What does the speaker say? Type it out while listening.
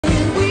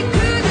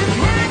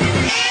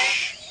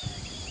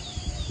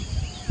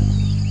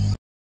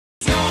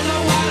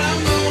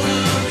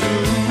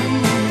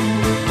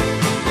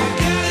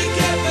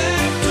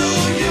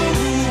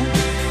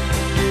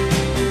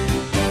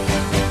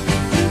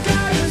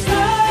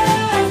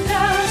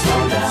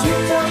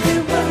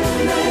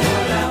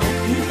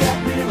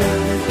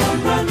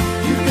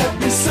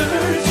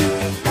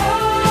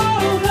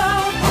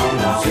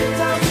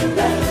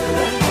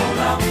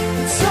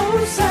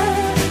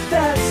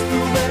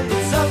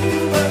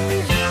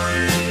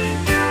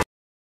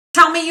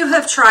Tell me you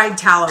have tried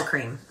tallow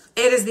cream.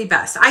 It is the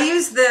best. I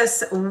use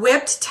this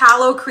whipped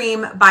tallow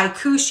cream by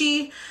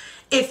Coochie.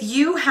 If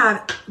you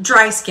have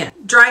dry skin,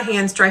 dry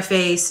hands, dry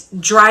face,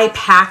 dry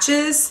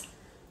patches,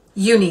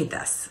 you need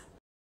this.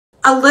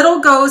 A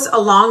little goes a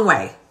long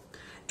way,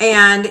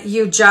 and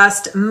you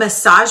just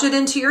massage it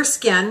into your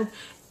skin.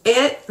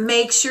 It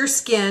makes your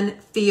skin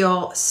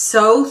feel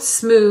so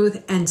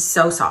smooth and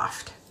so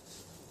soft.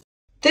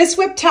 This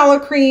whipped tallow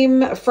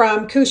cream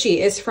from Coochie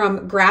is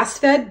from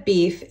grass-fed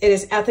beef. It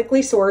is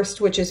ethically sourced,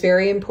 which is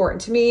very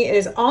important to me. It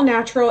is all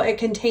natural. It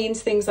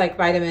contains things like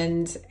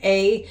vitamins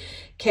A,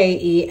 K,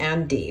 E,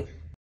 and D.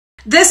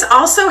 This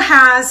also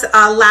has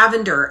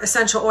lavender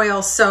essential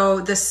oil,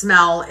 so the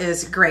smell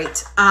is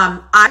great.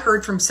 I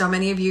heard from so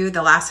many of you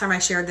the last time I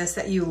shared this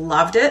that you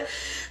loved it.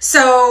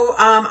 So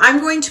I'm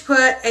going to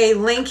put a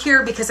link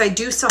here because I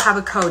do still have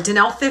a code.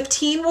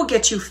 Danelle15 will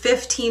get you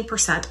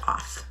 15%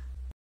 off.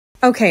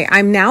 Okay,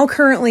 I'm now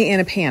currently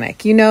in a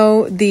panic. You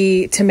know,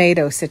 the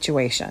tomato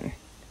situation.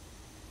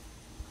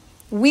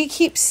 We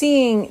keep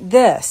seeing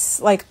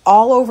this like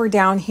all over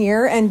down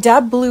here, and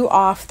Deb blew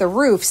off the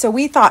roof. So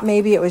we thought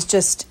maybe it was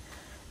just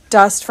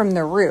dust from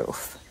the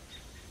roof.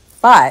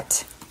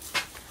 But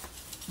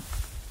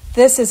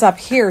this is up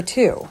here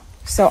too.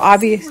 So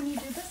obviously, when you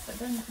do this, it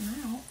doesn't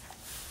come out.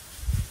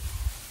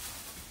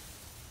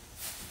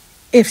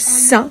 If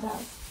some...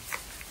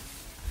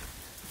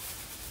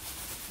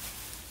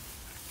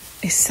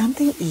 Is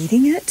something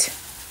eating it?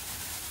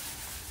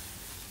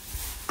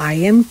 I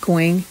am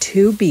going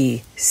to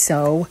be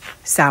so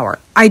sour.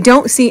 I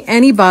don't see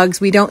any bugs.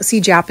 We don't see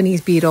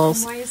Japanese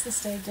beetles. And why is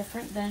this day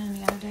different than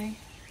the other day?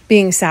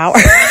 Being sour.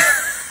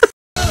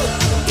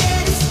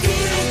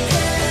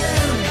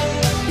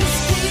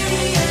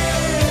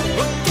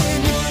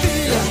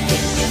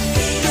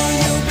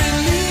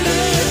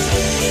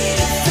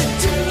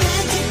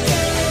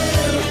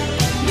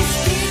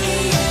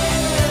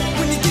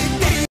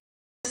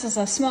 This is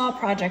a small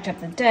project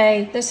of the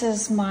day. This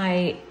is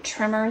my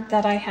trimmer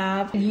that I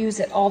have. I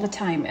use it all the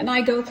time, and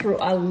I go through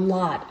a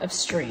lot of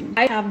string.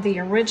 I have the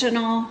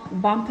original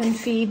bump and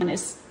feed, and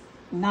it's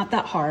not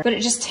that hard, but it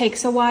just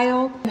takes a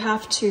while. You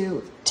have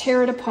to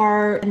tear it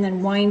apart and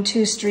then wind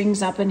 2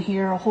 strings up in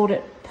here, hold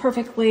it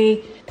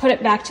perfectly, put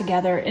it back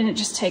together, and it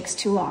just takes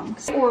too long.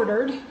 So I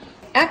ordered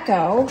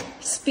Echo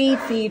Speed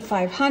Feed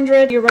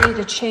 500. You're ready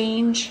to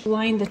change.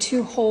 Line the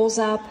 2 holes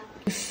up,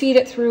 you feed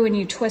it through and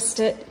you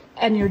twist it,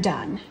 and you're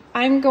done.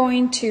 I'm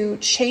going to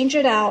change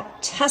it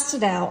out, test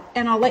it out,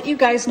 and I'll let you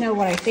guys know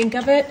what I think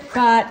of it.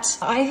 But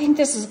I think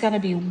this is gonna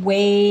be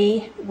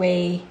way,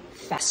 way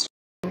faster.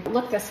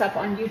 Look this up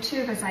on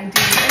YouTube as I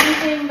do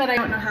anything that I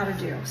don't know how to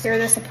do. Tear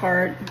this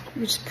apart.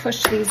 You just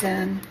push these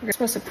in. You're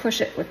supposed to push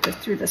it with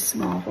through the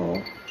small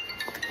hole.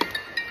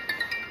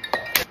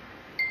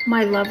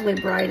 My lovely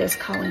bride is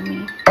calling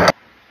me.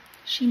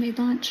 She made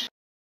lunch.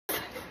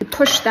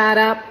 Push that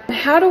up.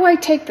 How do I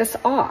take this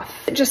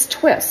off? It just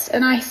twists,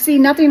 and I see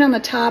nothing on the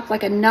top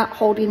like a nut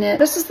holding it.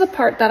 This is the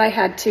part that I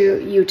had to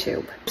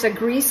YouTube. There's a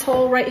grease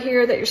hole right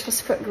here that you're supposed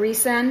to put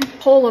grease in.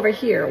 Hole over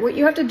here. What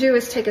you have to do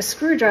is take a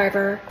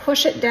screwdriver,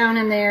 push it down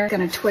in there,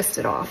 gonna twist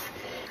it off.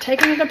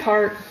 Taking it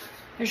apart,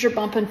 here's your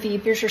bump and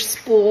feed, here's your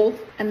spool,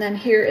 and then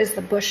here is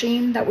the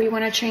bushing that we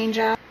wanna change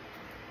out.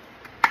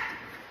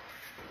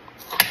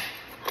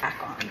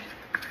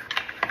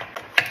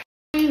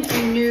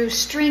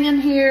 String in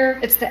here.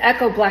 It's the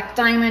Echo Black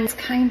Diamond. It's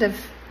kind of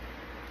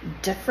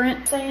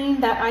different,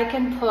 saying that I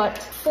can put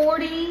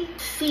 40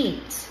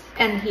 feet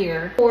in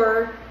here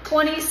or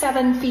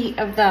 27 feet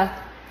of the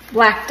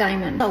Black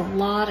Diamond. A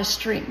lot of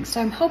string,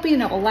 so I'm hoping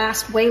it will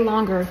last way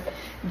longer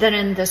than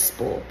in this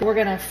spool. We're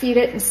gonna feed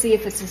it and see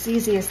if it's as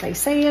easy as they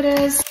say it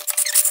is.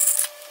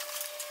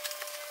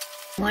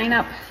 Line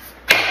up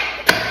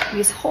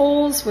these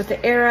holes with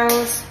the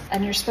arrows,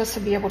 and you're supposed to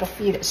be able to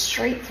feed it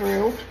straight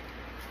through.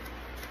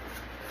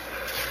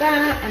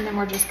 That, and then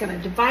we're just going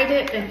to divide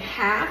it in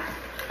half,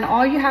 and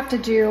all you have to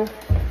do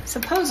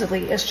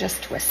supposedly is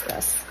just twist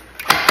this,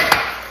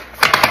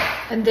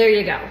 and there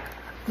you go.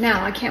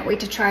 Now I can't wait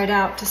to try it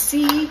out to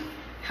see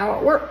how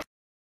it works.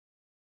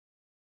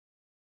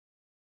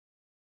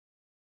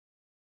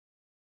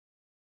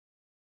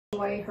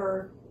 Enjoy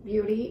her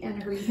beauty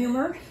and her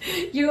humor.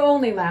 You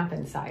only laugh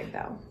inside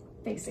though,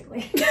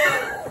 basically.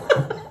 Yeah,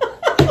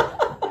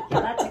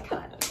 that's a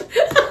cut.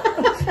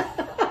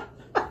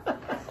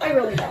 I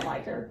really don't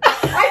like her.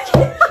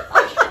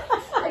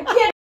 I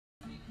can't.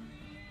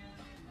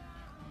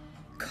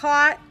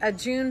 Caught a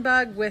June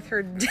bug with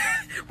her,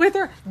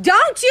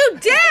 don't you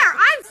dare!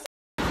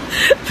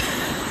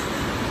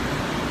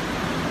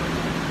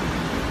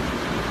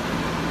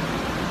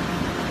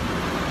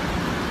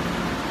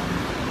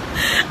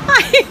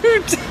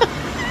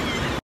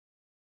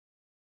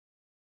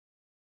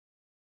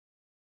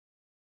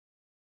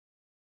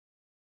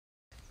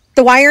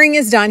 The wiring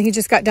is done. He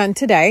just got done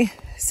today.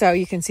 So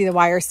you can see the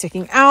wire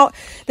sticking out.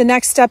 The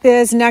next step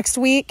is next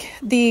week,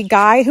 the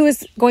guy who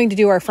is going to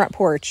do our front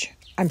porch,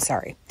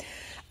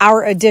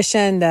 our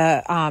addition,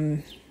 the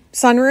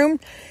sunroom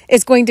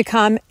is going to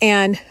come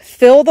and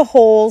fill the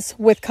holes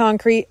with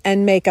concrete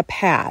and make a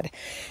pad.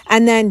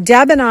 And then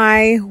Deb and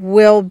I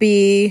will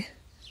be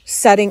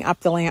setting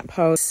up the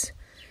lampposts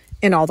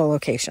in all the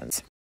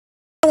locations.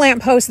 The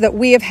lampposts that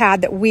we have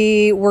had that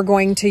we were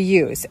going to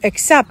use,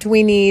 except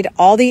we need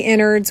all the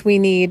innards, we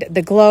need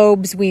the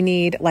globes, we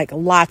need like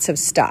lots of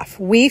stuff.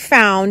 We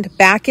found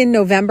back in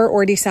November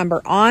or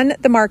December on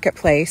the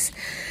marketplace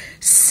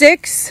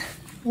 6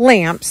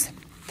 lamps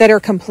that are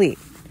complete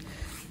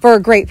for a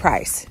great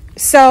price.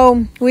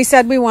 So we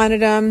said we wanted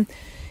them.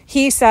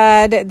 He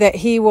said that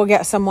he will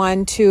get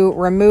someone to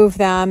remove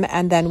them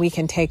and then we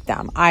can take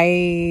them.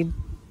 I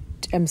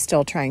am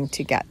still trying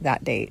to get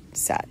that date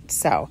set.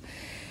 So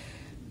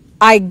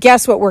I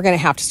guess what we're going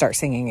to have to start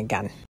singing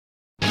again.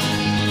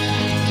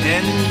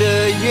 In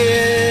the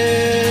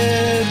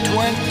year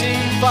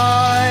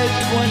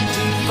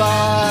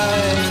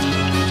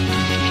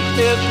 2525,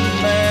 if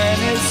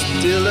man is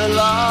still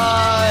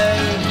alive,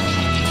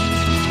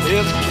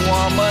 if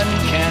woman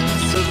can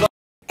survive.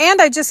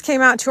 And I just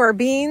came out to our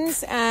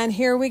beans and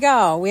here we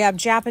go. We have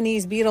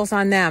Japanese beetles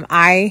on them.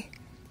 I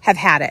have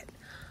had it.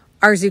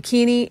 Our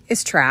zucchini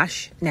is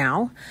trash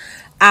now.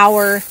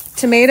 Our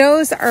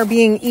tomatoes are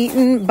being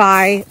eaten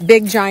by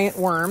big giant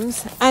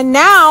worms. And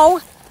now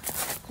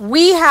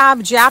we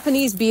have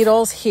Japanese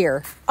beetles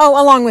here.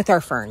 Oh, along with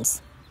our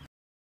ferns.